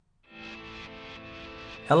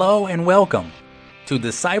Hello and welcome to the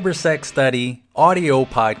CyberSec Study audio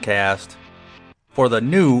podcast for the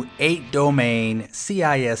new 8-domain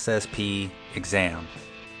CISSP exam.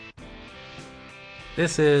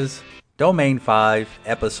 This is Domain 5,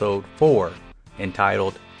 Episode 4,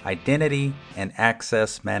 entitled Identity and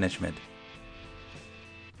Access Management.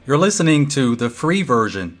 You're listening to the free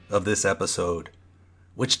version of this episode,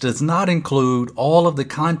 which does not include all of the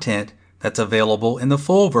content that's available in the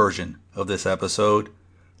full version of this episode,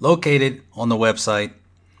 located on the website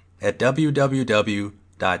at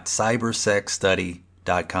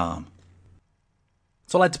www.cybersecstudy.com.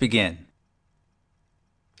 So let's begin.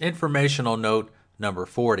 Informational note number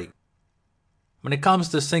 40. When it comes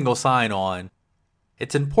to single sign-on,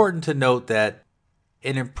 it's important to note that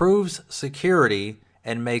it improves security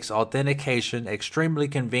and makes authentication extremely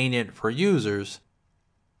convenient for users,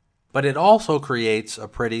 but it also creates a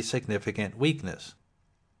pretty significant weakness.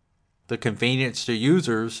 The convenience to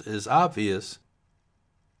users is obvious,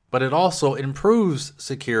 but it also improves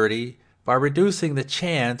security by reducing the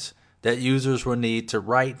chance that users will need to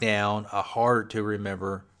write down a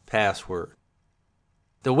hard-to-remember password.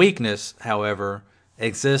 The weakness, however,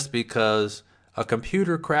 exists because a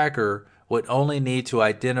computer cracker would only need to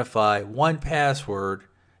identify one password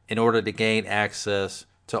in order to gain access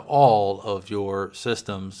to all of your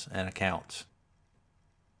systems and accounts.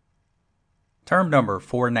 Term number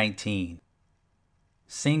 419,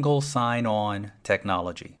 single sign-on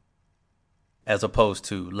technology, as opposed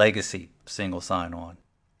to legacy single sign-on.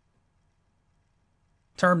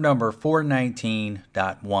 Term number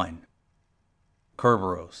 419.1,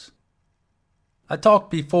 Kerberos. I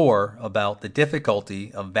talked before about the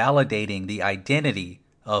difficulty of validating the identity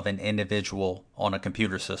of an individual on a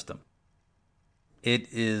computer system. It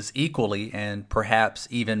is equally and perhaps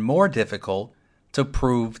even more difficult to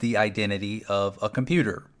prove the identity of a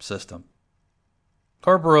computer system.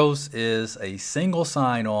 Kerberos is a single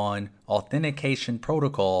sign-on authentication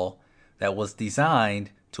protocol that was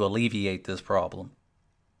designed to alleviate this problem.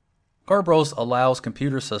 Kerberos allows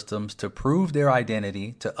computer systems to prove their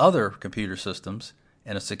identity to other computer systems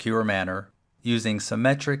in a secure manner using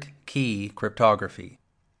symmetric key cryptography.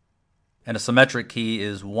 And a symmetric key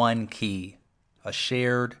is one key, a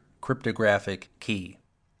shared cryptographic key.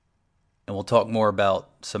 And we'll talk more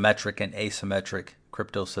about symmetric and asymmetric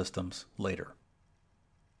crypto systems later.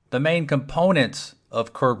 The main components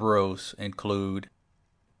of Kerberos include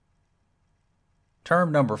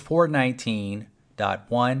term number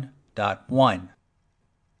 419.1.1,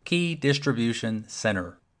 Key Distribution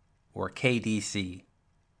Center, or KDC.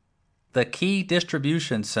 The Key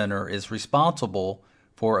Distribution Center is responsible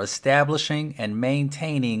for establishing and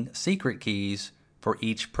maintaining secret keys for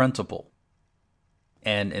each principal.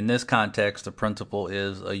 And in this context, the principal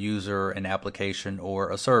is a user, an application, or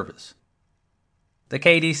a service. The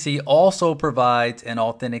KDC also provides an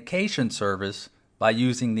authentication service by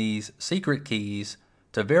using these secret keys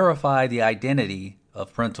to verify the identity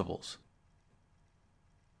of principals.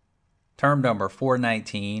 Term number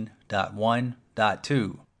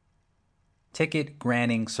 419.1.2, Ticket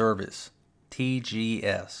Granting Service,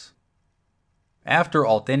 TGS. After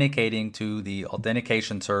authenticating to the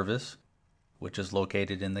authentication service, which is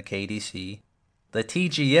located in the KDC, the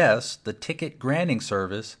TGS, the Ticket Granting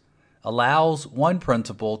Service, allows one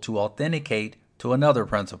principal to authenticate to another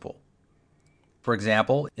principal. For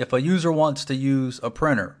example, if a user wants to use a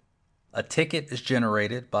printer, a ticket is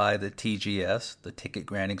generated by the TGS, the Ticket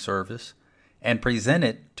Granting Service, and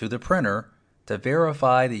presented to the printer to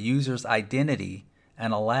verify the user's identity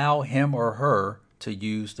and allow him or her to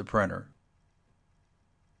use the printer.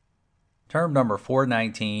 Term number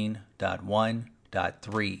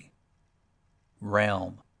 419.1.3,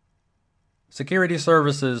 Realm. Security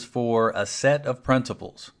services for a set of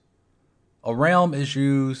principals. A realm is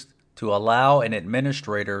used to allow an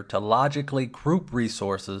administrator to logically group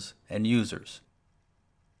resources and users.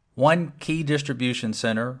 One key distribution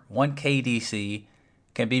center, one KDC,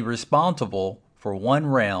 can be responsible for one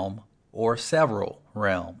realm or several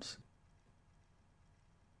realms.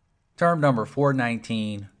 Term number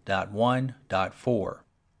 419.1.4.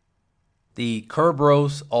 The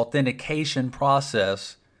Kerberos authentication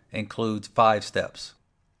process includes 5 steps.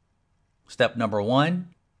 Step number 1,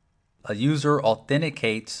 a user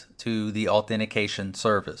authenticates to the authentication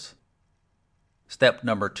service. Step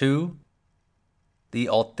number 2, the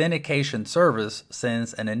authentication service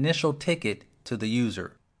sends an initial ticket to the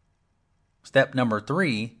user. Step number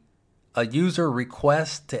 3, a user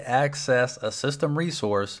requests to access a system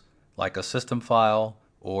resource like a system file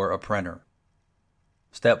or a printer.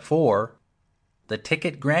 Step 4, the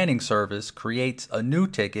ticket granting service creates a new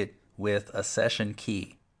ticket with a session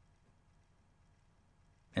key.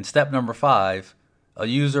 And step number 5, a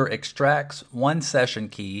user extracts one session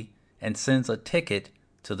key and sends a ticket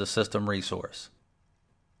to the system resource.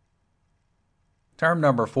 Term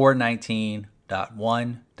number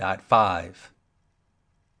 419.1.5.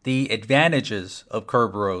 The advantages of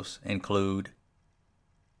Kerberos include: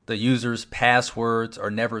 the user's passwords are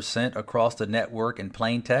never sent across the network in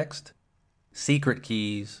plain text. Secret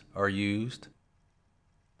keys are used.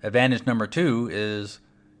 Advantage number 2 is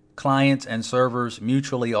clients and servers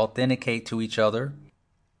mutually authenticate to each other,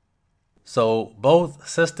 so both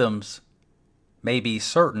systems may be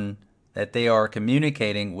certain that they are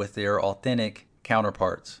communicating with their authentic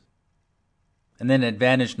counterparts. And then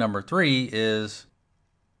advantage number 3 is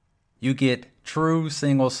you get true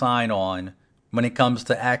single sign-on when it comes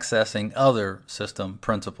to accessing other system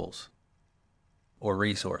principals or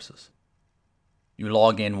resources. You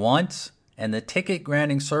log in once, and the ticket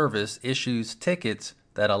granting service issues tickets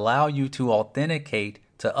that allow you to authenticate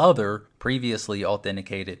to other previously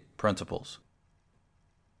authenticated principals.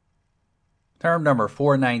 Term number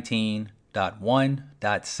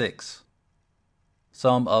 419.1.6.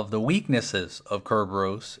 Some of the weaknesses of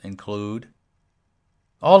Kerberos include: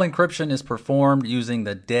 all encryption is performed using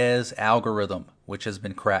the DES algorithm, which has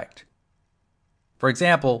been cracked. For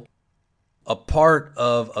example, a part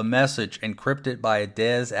of a message encrypted by a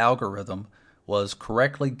DES algorithm was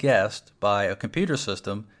correctly guessed by a computer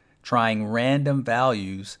system trying random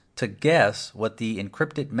values to guess what the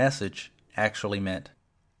encrypted message actually meant.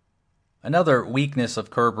 Another weakness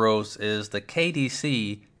of Kerberos is the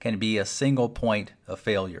KDC can be a single point of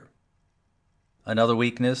failure. Another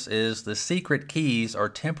weakness is the secret keys are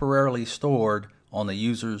temporarily stored on the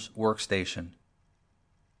user's workstation.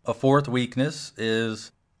 A fourth weakness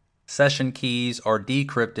is session keys are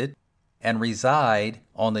decrypted and reside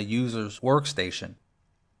on the user's workstation,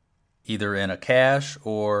 either in a cache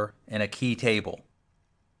or in a key table,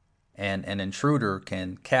 and an intruder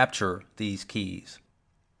can capture these keys.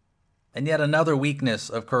 And yet another weakness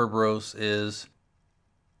of Kerberos is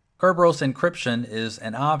Kerberos encryption is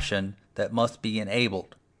an option that must be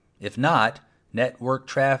enabled. If not, network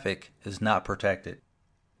traffic is not protected.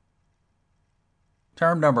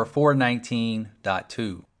 Term number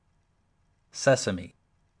 419.2. Sesame.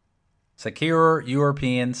 Secure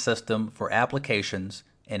European System for Applications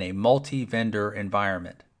in a Multi-Vendor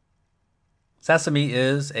Environment. Sesame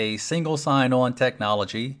is a single sign-on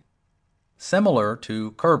technology similar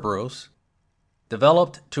to Kerberos,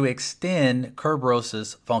 developed to extend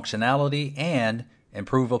Kerberos' functionality and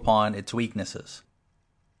improve upon its weaknesses.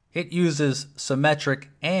 It uses symmetric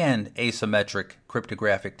and asymmetric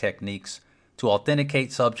cryptographic techniques to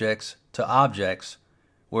authenticate subjects to objects,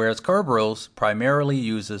 whereas Kerberos primarily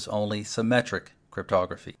uses only symmetric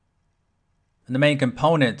cryptography. And the main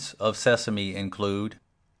components of Sesame include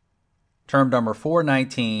term number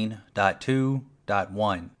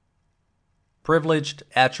 419.2.1. Privileged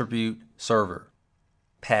Attribute Server,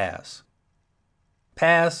 PAS.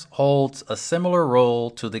 PAS holds a similar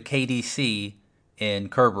role to the KDC in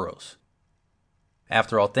Kerberos.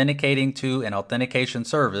 After authenticating to an authentication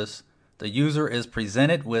service, the user is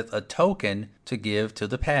presented with a token to give to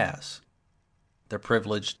the PAS, the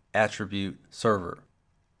Privileged Attribute Server.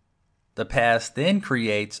 The PAS then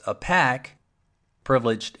creates a PAC,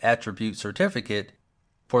 Privileged Attribute Certificate,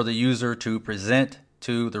 for the user to present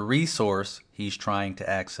to the resource he's trying to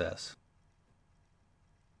access.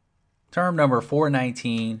 Term number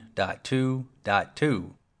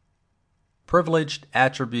 419.2.2. Privileged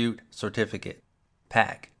Attribute Certificate,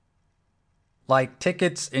 PAC. Like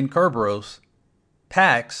tickets in Kerberos,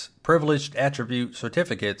 PACs, Privileged Attribute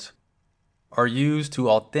Certificates, are used to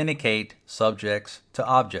authenticate subjects to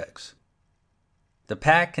objects. The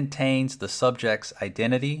PAC contains the subject's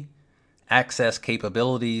identity, access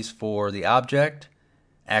capabilities for the object,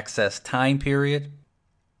 access time period,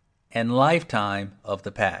 and lifetime of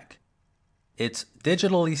the PAC. It's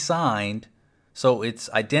digitally signed, so its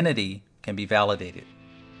identity can be validated.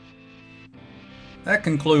 That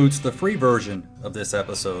concludes the free version of this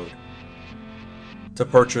episode. To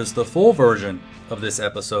purchase the full version of this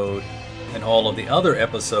episode and all of the other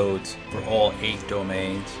episodes for all 8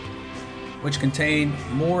 domains, which contain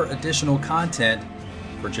more additional content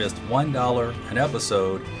for just $1 an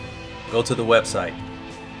episode, go to the website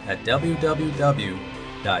at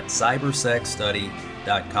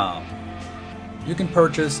www.cybersecstudy.com. You can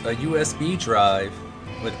purchase a USB drive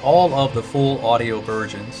with all of the full audio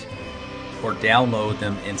versions or download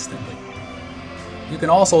them instantly. You can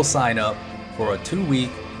also sign up for a 2-week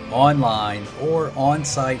online or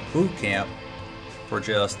on-site boot camp for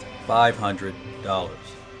just $500.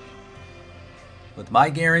 With my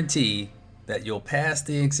guarantee that you'll pass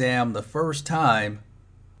the exam the first time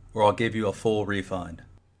or I'll give you a full refund.